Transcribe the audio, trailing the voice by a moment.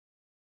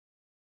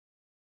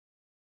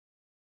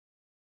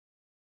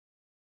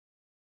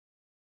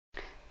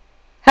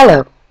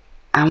Hello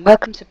and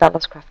welcome to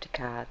Bella's Crafty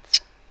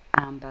Cards.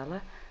 I'm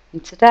Bella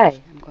and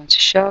today I'm going to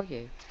show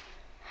you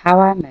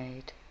how I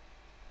made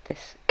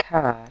this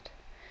card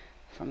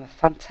from a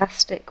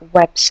fantastic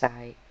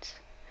website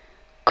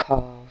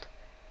called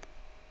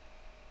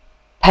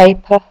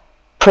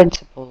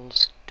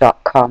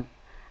paperprintables.com,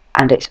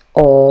 and it's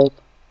all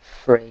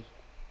free.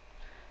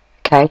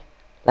 Okay,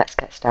 let's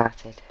get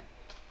started.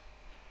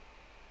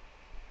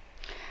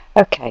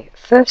 Okay,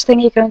 first thing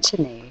you're going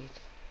to need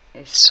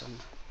is some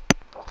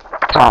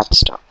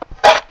cardstock,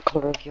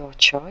 colour of your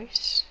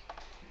choice.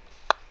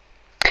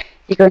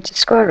 You're going to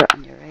square it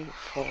on your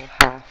A4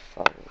 half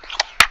fold.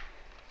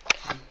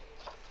 Okay.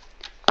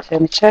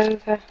 Turn it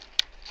over.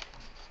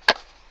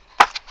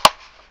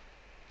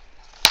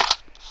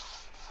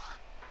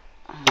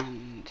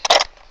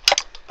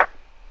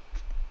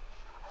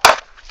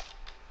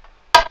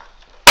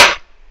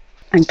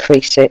 And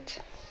crease it.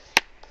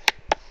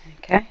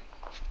 Okay.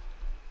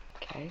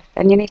 Okay.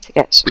 Then you need to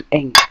get some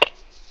ink.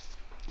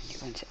 And you're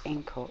going to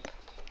ink up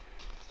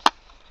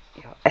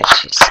your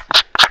edges.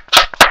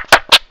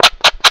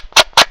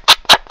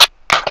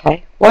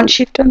 Okay. Once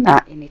you've done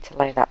that, you need to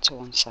lay that to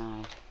one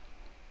side.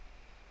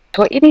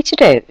 So what you need to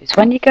do is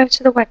when you go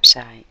to the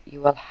website,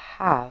 you will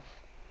have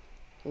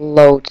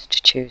loads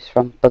to choose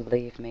from,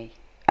 believe me.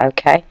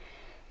 Okay.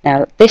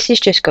 Now this is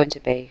just going to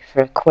be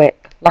for a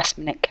quick last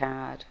minute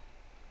card.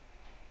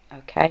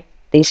 Okay.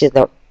 These are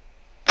the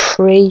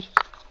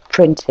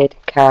pre-printed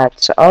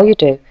cards. So all you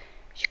do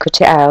is you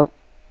cut it out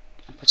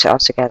and put it all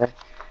together.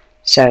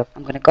 So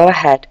I'm going to go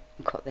ahead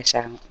and cut this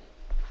out.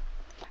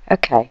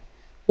 Okay.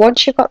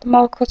 Once you've got them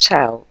all cut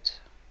out,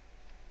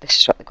 this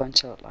is what they're going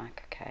to look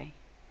like. Okay.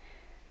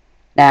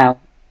 Now,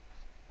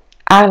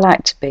 I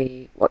like to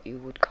be what you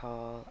would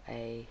call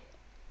a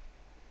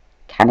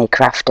canny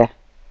crafter.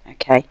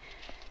 Okay.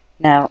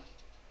 Now,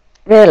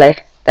 really,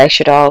 they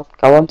should all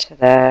go onto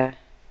there,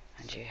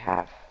 and you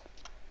have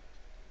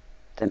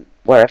them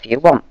wherever you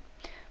want.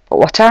 But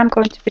what I'm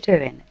going to be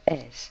doing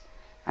is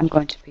I'm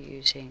going to be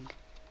using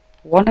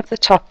one of the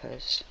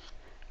toppers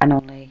and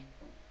only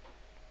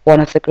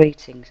one of the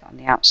greetings on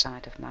the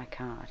outside of my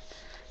card.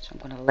 So I'm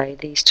going to lay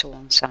these to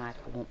one side.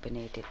 I won't be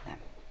needing them.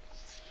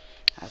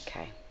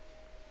 Okay.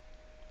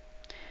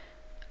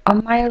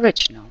 On my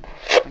original,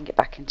 I'll bring it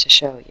back in to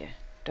show you.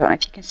 Don't know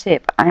if you can see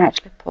it, but I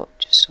actually put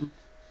just some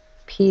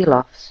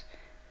peel-offs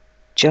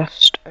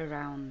just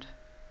around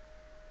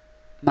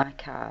my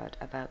card,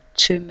 about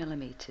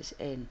 2mm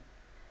in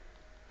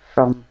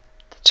from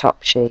the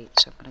top sheet.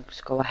 So I'm going to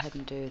just go ahead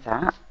and do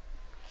that.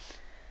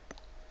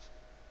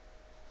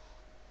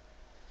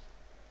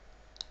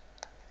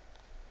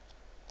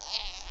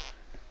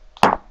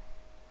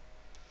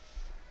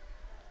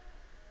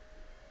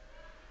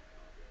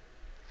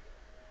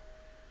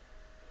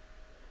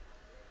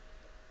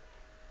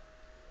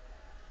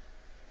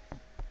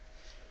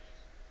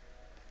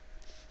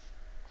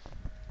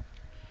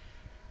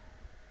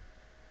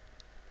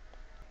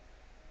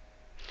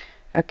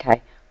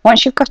 Okay,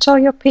 once you've got all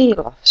your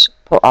peel-offs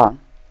put on,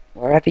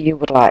 wherever you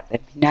would like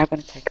them, you're now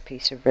going to take a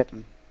piece of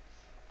ribbon.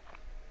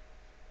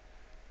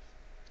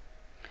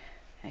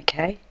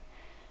 Okay,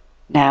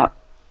 now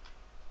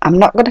I'm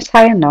not going to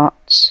tie a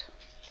knot,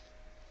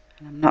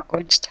 and I'm not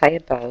going to tie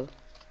a bow. I'm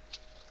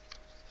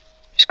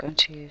just going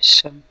to use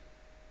some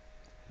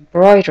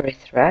embroidery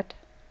thread.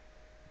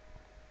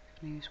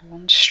 I'm going to use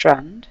one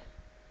strand.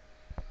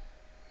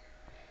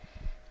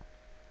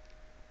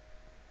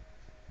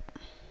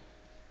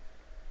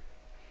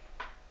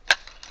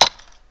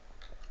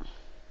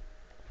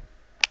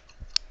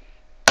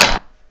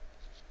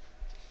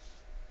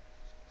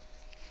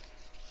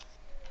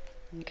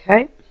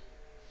 Okay,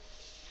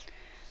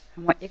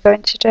 and what you're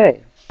going to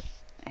do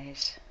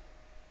is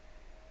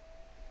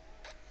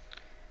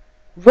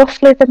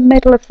roughly the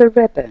middle of the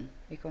ribbon,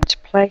 you're going to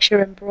place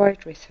your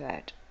embroidery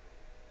thread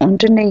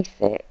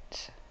underneath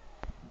it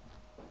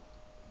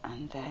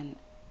and then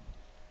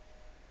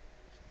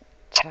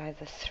tie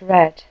the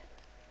thread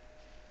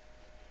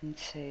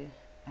into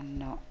a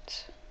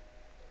knot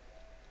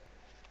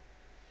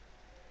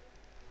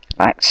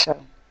like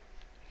so.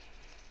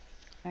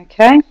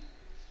 Okay,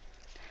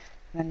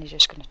 and then you're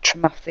just going to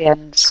trim off the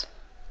ends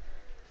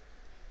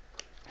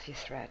of your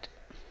thread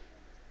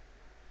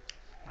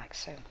like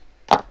so.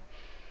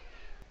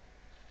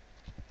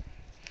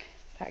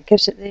 That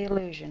gives it the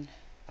illusion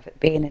of it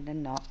being in a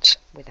knot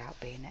without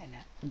being in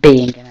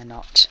a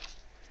knot.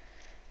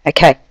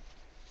 Okay,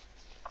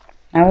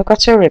 now we've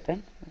got our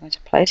ribbon. We're going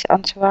to place it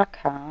onto our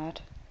card,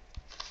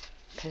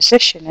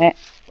 position it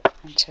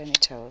and turn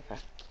it over.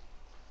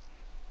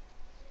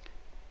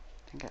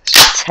 And get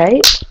some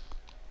tape.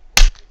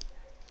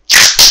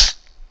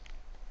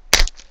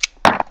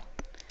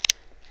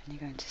 And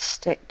you're going to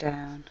stick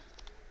down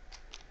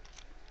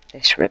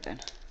this ribbon.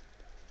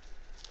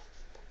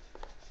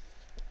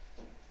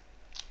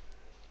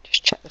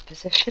 Just check the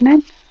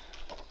positioning.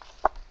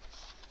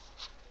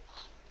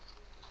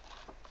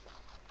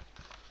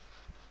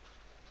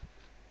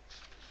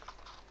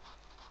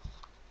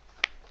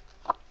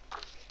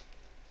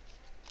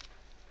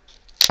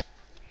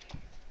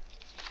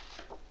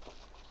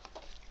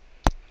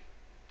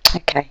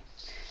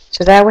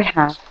 So there we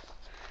have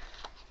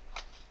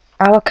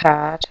our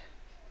card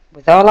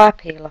with all our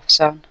peel-offs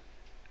on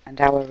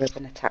and our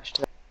ribbon attached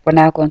to it. We're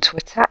now going to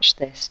attach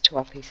this to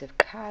our piece of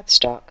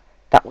cardstock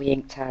that we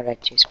inked our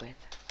edges with.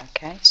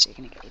 Okay, so you're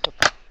going to get your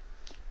double.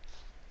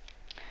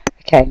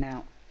 Okay,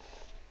 now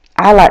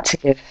I like to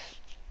give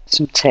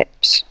some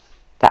tips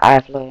that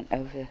I've learned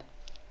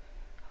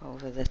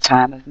over the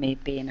time of me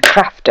being a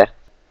crafter.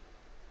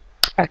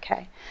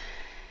 Okay,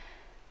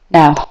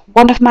 now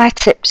one of my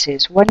tips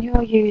is when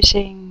you're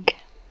using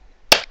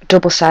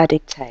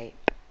double-sided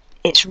tape,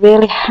 it's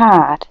really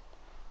hard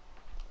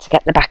to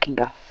get the backing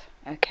off.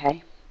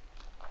 Okay,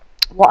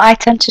 what I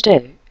tend to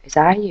do is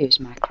I use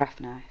my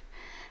craft knife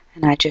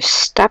and I just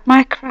stab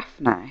my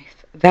craft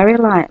knife very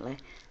lightly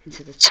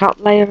into the top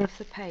layer of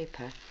the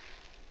paper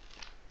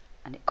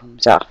and it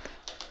comes off.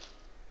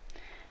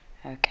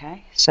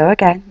 Okay, so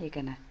again you're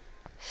going to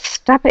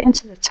stab it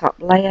into the top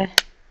layer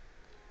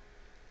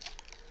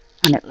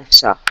and it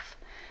lifts off.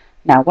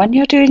 Now when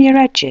you're doing your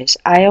edges,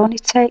 I only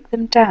take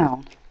them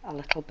down a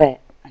little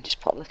bit and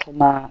just put a little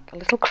mark, a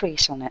little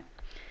crease on it.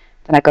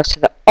 Then I go to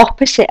the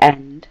opposite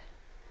end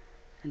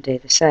and do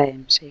the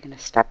same. So you're going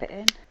to stab it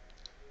in,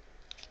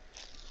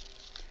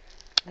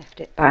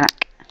 lift it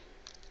back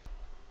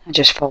and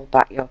just fold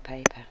back your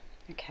paper.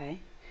 Okay,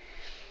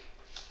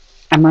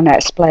 I'm going to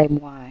explain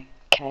why.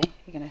 Okay,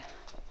 you're going to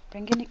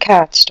bring in your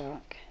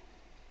cardstock,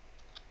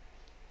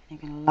 you're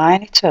going to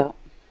line it up.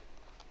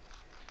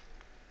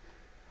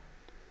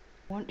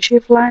 Once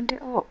you've lined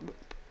it up,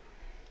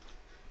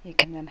 you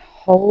can then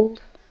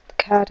hold the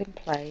card in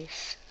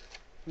place,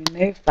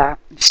 remove that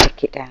and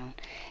stick it down.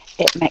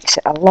 It makes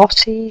it a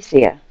lot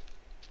easier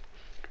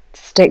to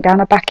stick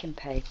down a backing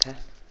paper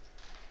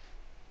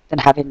than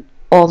having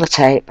all the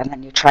tape and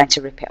then you're trying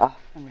to rip it off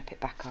and rip it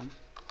back on.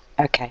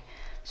 Okay,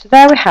 so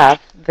there we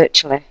have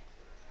virtually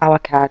our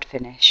card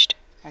finished.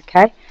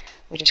 Okay,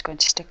 we're just going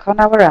to stick on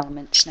our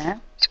elements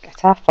now. Let's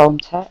get our foam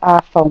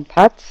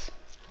pads.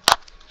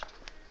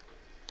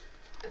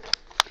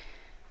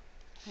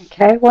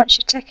 Okay, once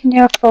you've taken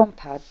your foam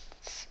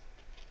pads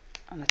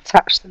and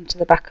attached them to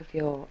the back of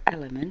your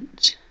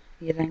element,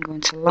 you're then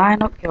going to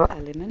line up your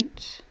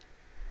element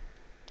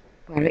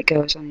where it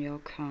goes on your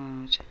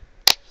card,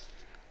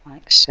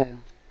 like so.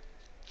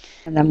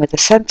 And then with the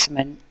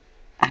sentiment,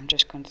 I'm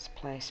just going to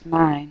place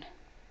mine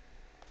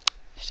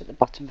just at the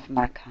bottom of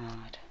my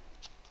card.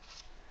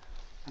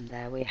 And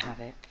there we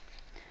have it.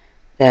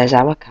 There's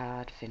our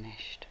card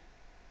finished.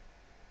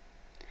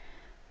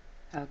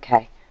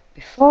 Okay,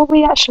 before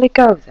we actually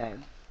go though,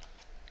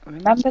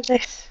 remember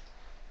this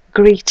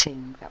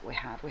greeting that we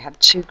had? We had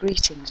 2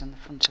 greetings on the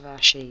front of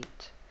our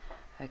sheet.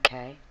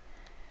 Okay,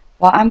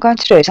 what I'm going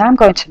to do is I'm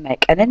going to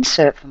make an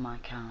insert for my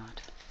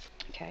card.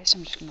 Okay, so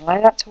I'm just going to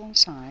lay that to one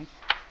side.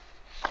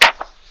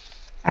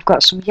 I've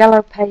got some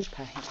yellow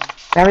paper here,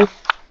 very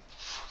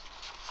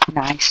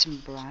nice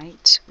and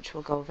bright, which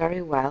will go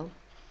very well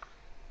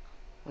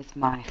with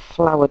my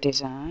flower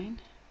design.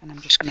 And I'm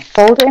just going to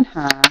fold it in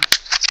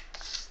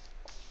half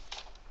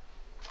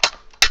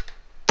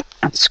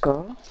and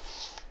score.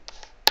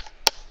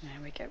 There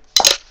we go.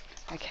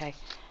 Okay,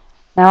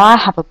 now I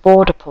have a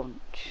border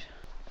punch,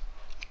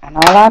 and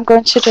all I'm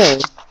going to do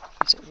is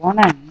at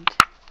one end,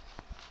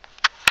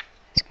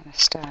 it's going to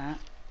start.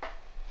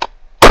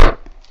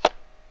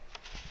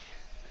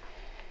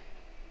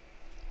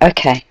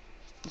 Okay,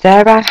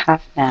 there I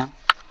have now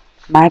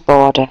my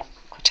border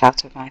cut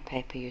out of my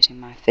paper using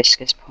my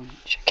Fiskars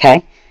punch.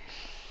 Okay,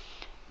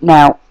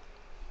 now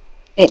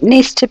it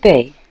needs to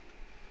be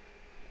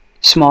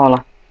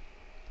smaller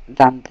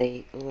than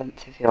the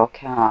length of your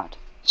card,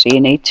 so you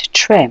need to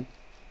trim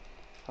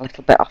a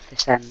little bit off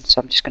this end.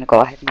 So I'm just going to go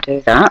ahead and do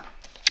that.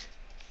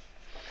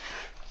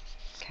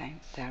 Okay,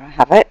 there I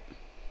have it.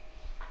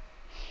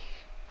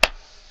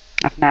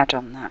 I've now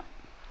done that.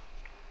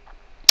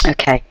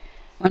 Okay,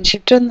 once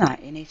you've done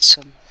that, you need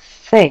some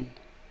thin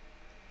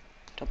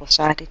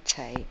double-sided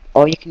tape,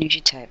 or you can use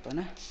your tape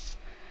runner,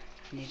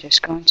 and you're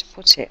just going to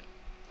put it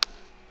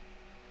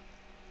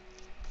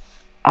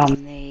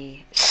on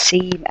the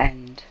seam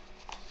end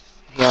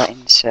of your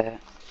insert.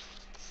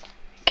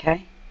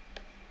 Okay,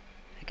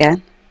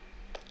 again,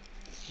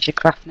 use your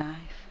craft knife,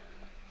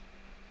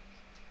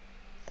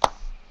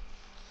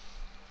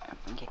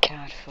 bring your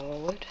card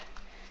forward.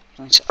 You're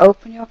going to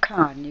open your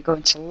card and you're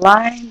going to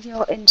line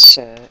your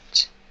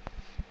insert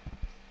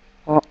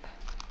up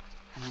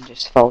and then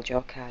just fold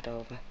your card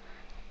over,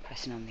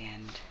 pressing on the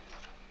end.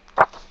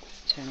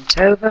 Turn it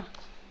over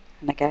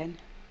and again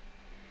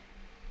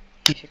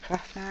use your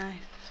craft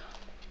knife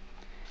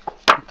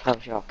and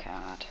close your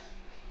card.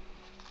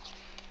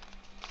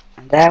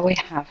 And there we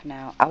have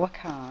now our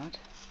card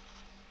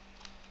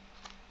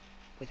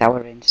with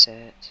our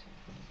insert.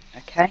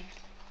 Okay,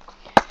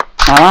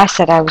 now I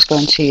said I was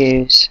going to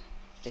use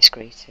this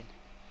greeting,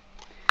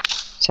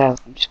 so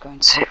I'm just going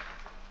to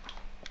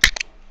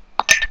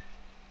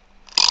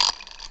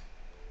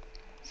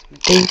some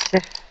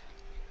adhesive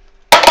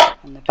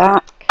on the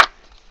back,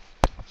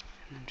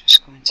 and I'm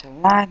just going to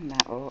line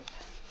that up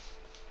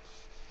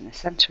in the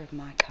centre of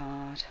my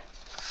card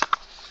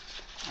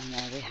And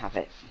there we have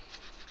it.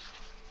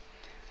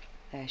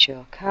 There's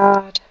your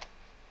card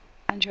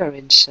and your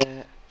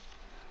insert,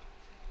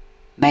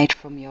 made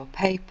from your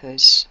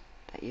papers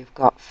that you've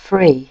got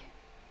free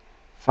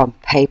from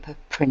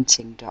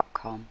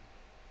paperprinting.com.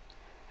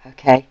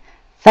 Okay,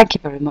 thank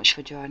you very much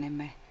for joining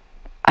me,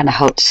 and I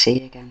hope to see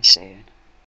you again soon.